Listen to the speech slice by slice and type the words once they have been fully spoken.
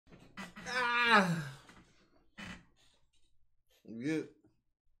Good.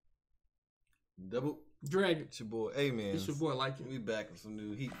 Double Dragon. It's your boy AMENZ. It's your boy Like It. We back with some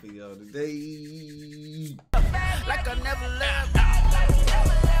new heat for y'all today. Like I never left.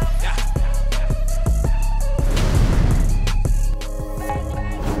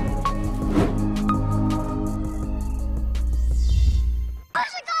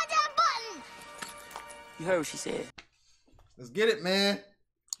 Push the goddamn button! You heard what she said. Let's get it, man.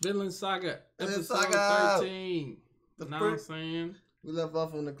 Vinland Saga, Vinland episode Saga. 13. The Know what I'm saying? We left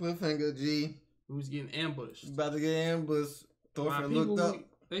off on the cliffhanger, G. We was getting ambushed. About to get ambushed. My Thorfinn people, looked up.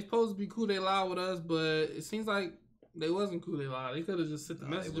 they supposed to be cool they lie with us, but it seems like they wasn't cool they lie. They could have just sent the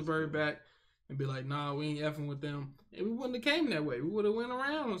messenger bird back and be like, nah, we ain't effing with them. And we wouldn't have came that way. We would have went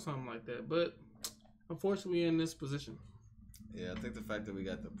around or something like that. But unfortunately, we're in this position. Yeah, I think the fact that we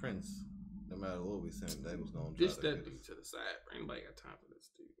got the prince, no matter what we sent, they was going to Ditch that dude to the side. Anybody got time for this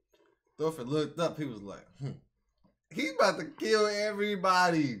dude? Thorfinn looked up. He was like, he about to kill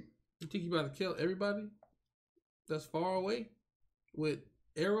everybody. You think you about to kill everybody that's far away with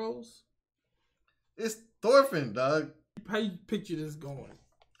arrows? It's Thorfinn, dog. How you picture this going?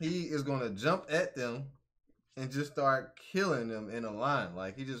 He is going to jump at them and just start killing them in a line.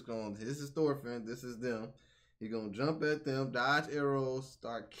 Like, he just going, this is Thorfinn, this is them. He going to jump at them, dodge arrows,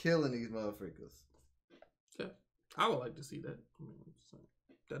 start killing these motherfuckers. Yeah, I would like to see that. I mean,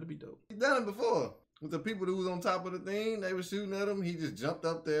 that'd be dope. He's done it before. With the people who was on top of the thing, they were shooting at him. He just jumped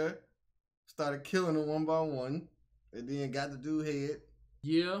up there, started killing them one by one, and then got the dude head.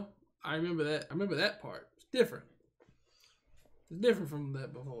 Yeah, I remember that. I remember that part. It's different. It's different from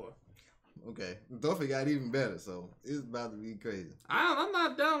that before. Okay, Thorfinn got even better, so it's about to be crazy. I'm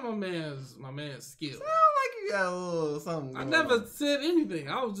not down my man's skill. Sound like you got a little something. I never said anything.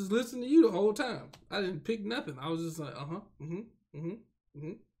 I was just listening to you the whole time. I didn't pick nothing. I was just like,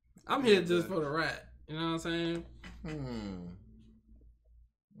 I'm here just for the ride. You know what I'm saying?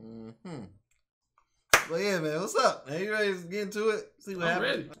 But yeah, man, what's up? Man, you ready to get into it? See what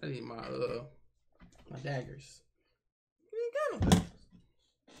happens? Ready. I need my daggers. You ain't got no daggers.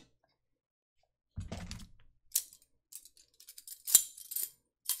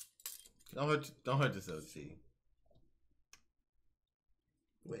 Don't hurt yourself, G.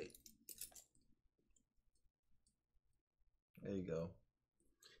 Wait. There you go.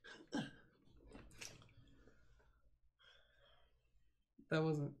 That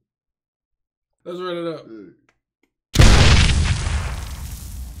wasn't. Let's run it up.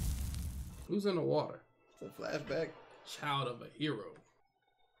 Who's in the water? It's a flashback. Child of a hero.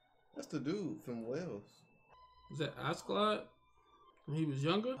 That's the dude from Wales. Is that Ascalon? When he was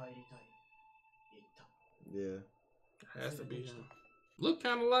younger? Yeah. Has to be him. Look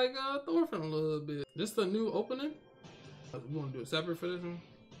kind of like Thorfinn a little bit. This the new opening? You want to do it separate for this one?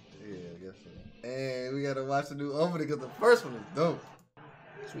 Yeah, I guess so. And we gotta watch the new opening because the first one is dope.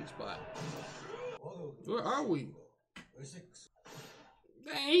 Sweet spot. Where are we?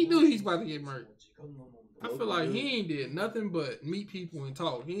 Dang, he knew he's about to get murdered. I feel like he ain't did nothing but meet people and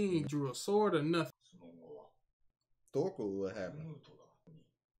talk. He ain't drew a sword or nothing. Thorkel, what happened?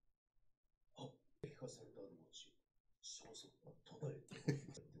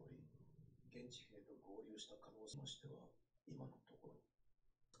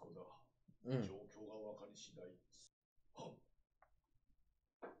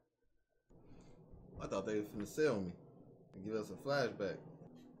 I thought they was finna sell me and give us a flashback.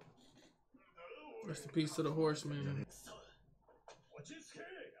 Rest in peace to the horseman.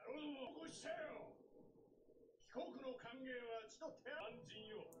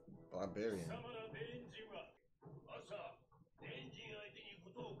 Barbarian.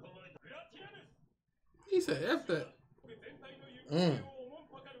 He said, F that.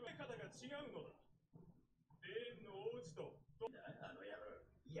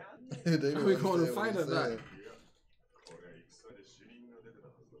 Are we going to fight or not?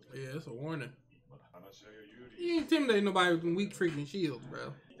 Yeah, it's a warning. You ain't intimidate nobody with them weak freaking shields,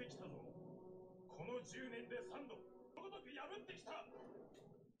 bro.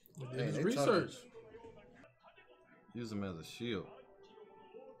 Did his research. Use him as a shield.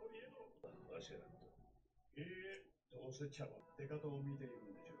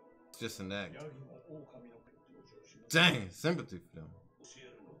 It's just an act. Dang, sympathy for them.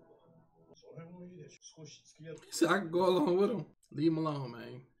 He said I can go along with him. Leave him alone,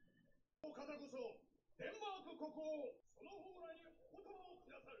 man.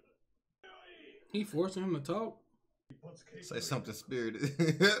 He forcing him to talk. Say something spirited.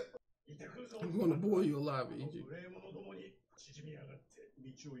 I'm gonna boil you alive, EG.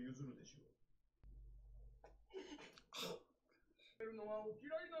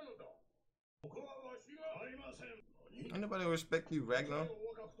 Anybody respect you, Ragnar?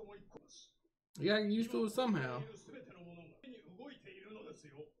 You gotta get used to it somehow.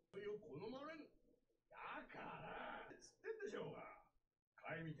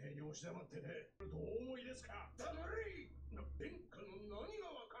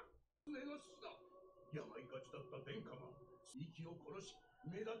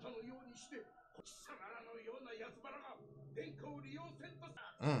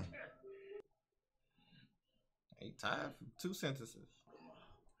 He tired for 2 sentences.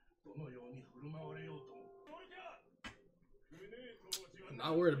 I'm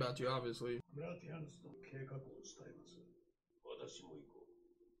not worried about you, obviously.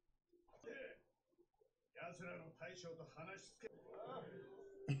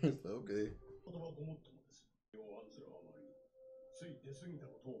 It's okay.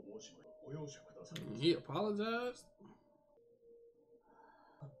 He apologized.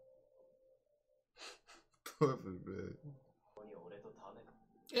 Perfect, man.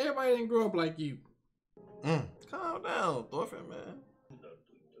 Everybody didn't grow up like you. Calm down, Thorfinn, man.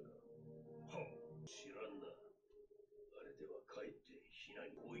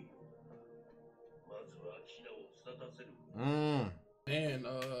 And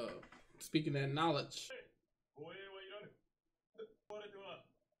speaking that knowledge.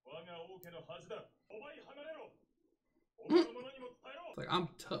 It's like, I'm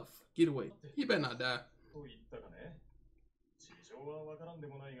tough. Get away. You better not die.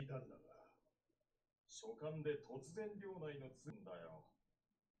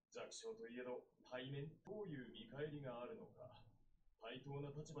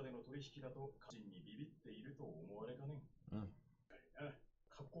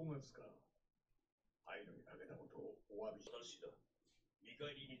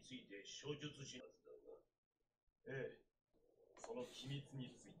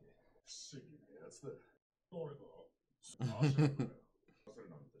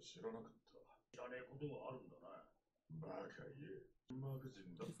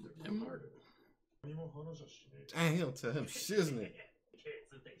 Dang, he don't tell him shiznit.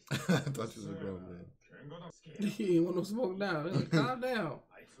 I thought you was a grown man. He ain't want no smoke now. Like, calm down.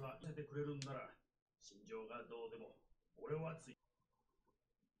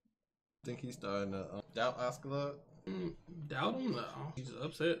 Think he's starting to doubt Oscar? Doubt him? No. He's just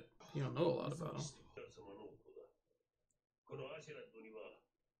upset. He don't know a lot about him.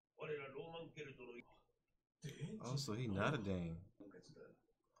 Oh, so he not a Dane.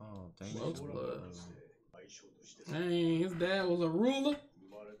 Oh, dang. Close blood. Dang, his dad was a ruler.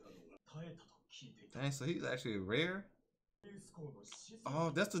 Dang, so he's actually rare? Oh,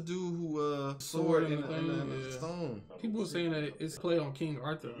 that's the dude who sword in the stone. People were saying that it's played on King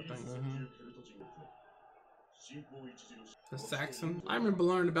Arthur, I think. The Saxon. I remember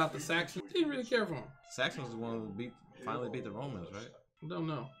learning about the Saxons. Didn't really care for him. Saxon was the one who finally beat the Romans, right? Don't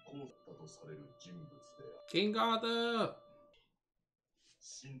know. King Arthur.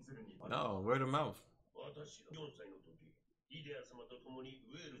 No, word of mouth.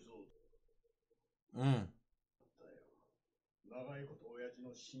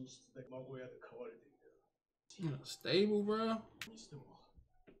 Stable, bro.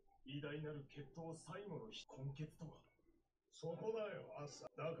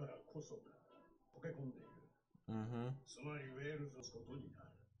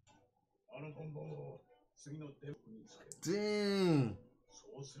 Dang.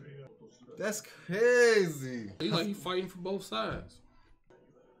 That's crazy. He's like, he's fighting for both sides.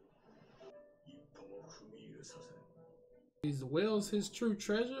 Is the whales his true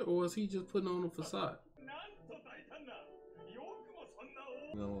treasure, or is he just putting on a facade?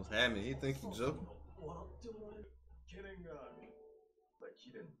 You almost had me. He think he joking.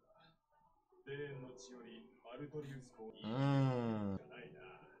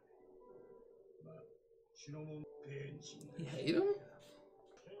 You hate him?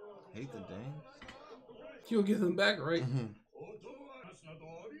 Hate the Danes? You'll get them back, right?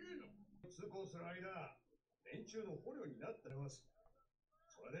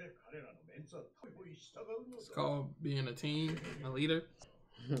 It's called being a team, a leader.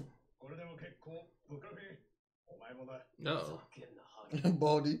 No.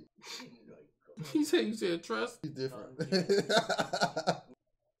 Baldy. He said you said trust. He's different.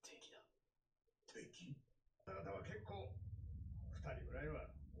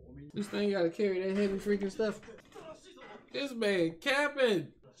 This thing gotta carry that heavy freaking stuff. This man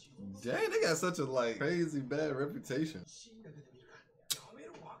capping. Dang, they got such a like crazy bad reputation.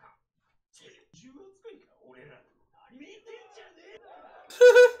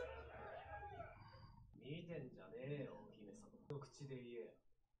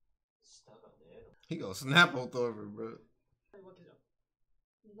 He gonna snap on Thorfinn, bro.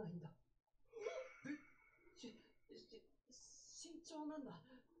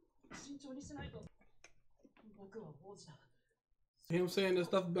 Him saying that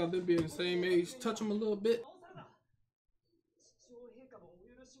stuff about them being the same age, touch him a little bit.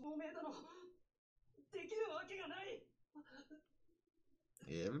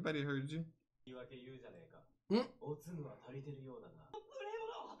 Yeah, everybody heard you. He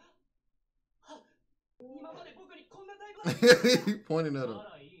pointing at him.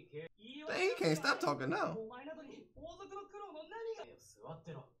 Dang, he can't stop talking now.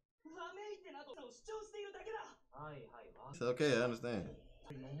 It's okay, I understand.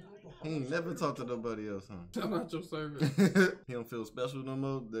 He ain't never talked to nobody else, huh? I'm not your servant. He don't feel special no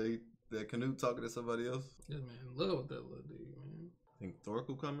more. That CANUTE talking to somebody else. Yeah, man, love with that little dude, man. Think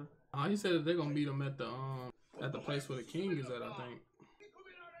Thorkel coming? Oh, he said that they're gonna meet him at the place where the king is at. I think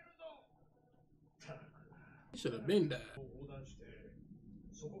he should have been died.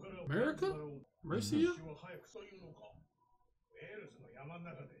 America? Mercia?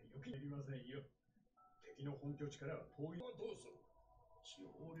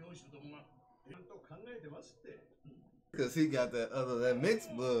 Because he got that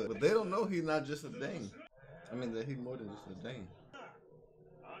mixed blood, but they don't know he's not just a Dane. I mean that he's more than just a Dane.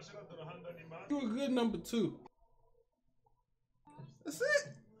 You a good number 2. That's it.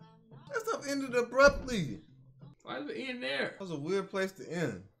 That stuff ended abruptly. Why did it end there? That was a weird place to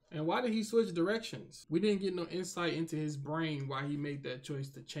end. And why did he switch directions? We didn't get no insight into his brain why he made that choice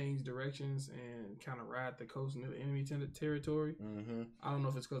to change directions and kind of ride the coast into the enemy territory. I don't know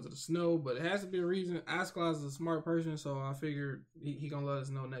if it's because of the snow, but it has to be a reason. Askeladd is a smart person, so I figured he gonna let us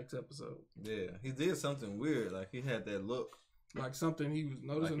know next episode. Yeah, he did something weird. Like he had that look. Like something he was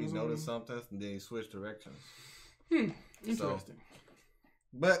noticing. Like he noticed something and then he switched directions. Interesting. So,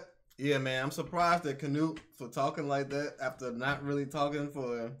 but yeah, man, I'm surprised at CANUTE for talking like that after not really talking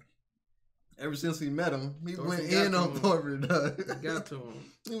for ever since he met him. He went in on Thorfinn. Got to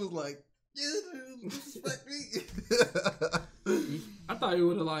him. He was like, "Yeah, disrespect me." I thought he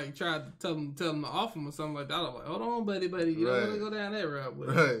would have like tried to tell him to off him or something like that. I was like, "Hold on, buddy, you don't want to go down that route."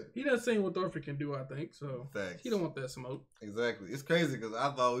 But he done seen what Thorfinn can do, I think. So he don't want that smoke. Exactly. It's crazy because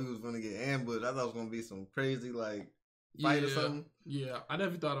I thought he was gonna get ambushed. I thought it was gonna be some crazy like fight or something. Yeah, I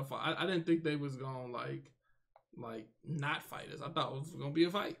never thought of fight. I didn't think they was gonna like not fight us. I thought it was gonna be a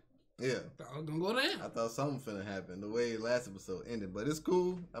fight. Yeah, I thought it was gonna go down. I thought something finna happen the way last episode ended, but it's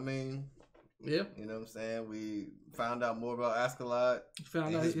cool. I mean, yeah, you know what I'm saying. We found out more about Askeladd.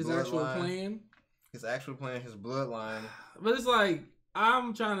 Found out his actual plan. His actual plan, his bloodline. But it's like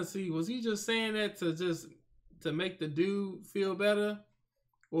I'm trying to see, was he just saying that to make the dude feel better?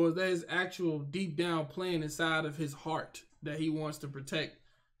 Or is that his actual deep down plan inside of his heart that he wants to protect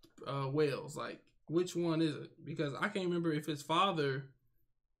Wales? Like, which one is it? Because I can't remember if his father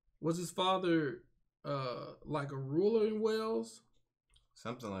was like a ruler in Wales?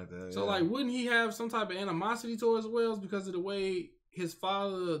 Something like that. So, like, wouldn't he have some type of animosity towards Wales because of the way his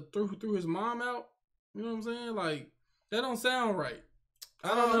father threw his mom out? You know what I'm saying? Like, that don't sound right. I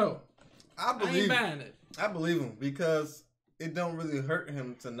don't know. I ain't buying it. I believe him because it don't really hurt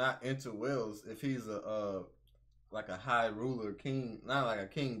him to not enter Wales if he's like a high ruler king, not like a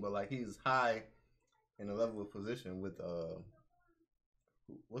king, but like he's high in a level of position with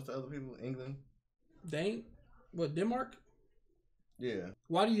what's the other people? England? Dane? What, Denmark? Yeah.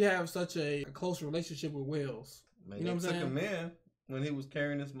 Why do you have such a close relationship with Wales? Man, you know what I'm saying? Took him in when he was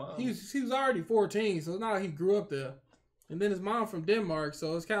carrying his mom. He was already 14, so it's not like he grew up there. And then his mom from Denmark,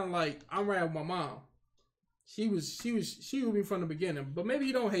 so it's kind of like I'm riding with my mom. She would be from the beginning, but maybe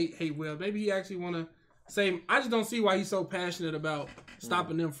he don't hate Wales. Maybe he actually want to say. I just don't see why he's so passionate about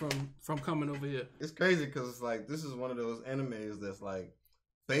stopping them from coming over here. It's crazy because it's like this is one of those animes that's like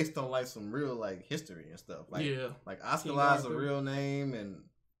based on like some real like history and stuff. Like, yeah, like Askeladd's a real name and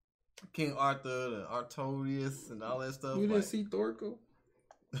King Arthur and Artorius and all that stuff. You didn't see Thorkel?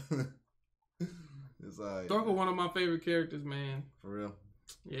 It's like Thorkel, one of my favorite characters, man. For real.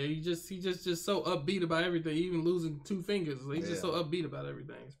 Yeah, he just so upbeat about everything. Even losing 2 fingers, he's just so upbeat about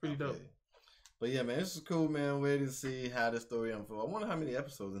everything. It's pretty dope. But yeah, man, this is cool, man. Waiting to see how the story unfolds. I wonder how many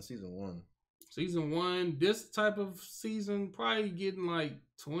episodes in season 1. Season 1, this type of season probably getting like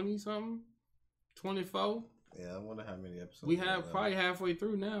 20 something, 24. Yeah, I wonder how many episodes. We have probably halfway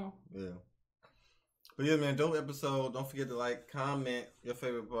through now. Yeah. But yeah, man, dope episode. Don't forget to like, comment your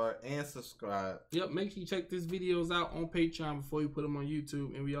favorite part, and subscribe. Yep, make sure you check these videos out on Patreon before you put them on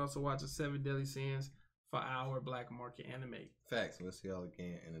YouTube. And we also watch the 7 Deadly Sins for our Black Market Anime. Facts. We'll see y'all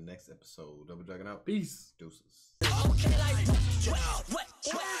again in the next episode. Double Dragon out. Peace. Deuces. Okay, like, what?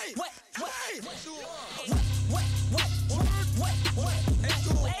 What you want? What?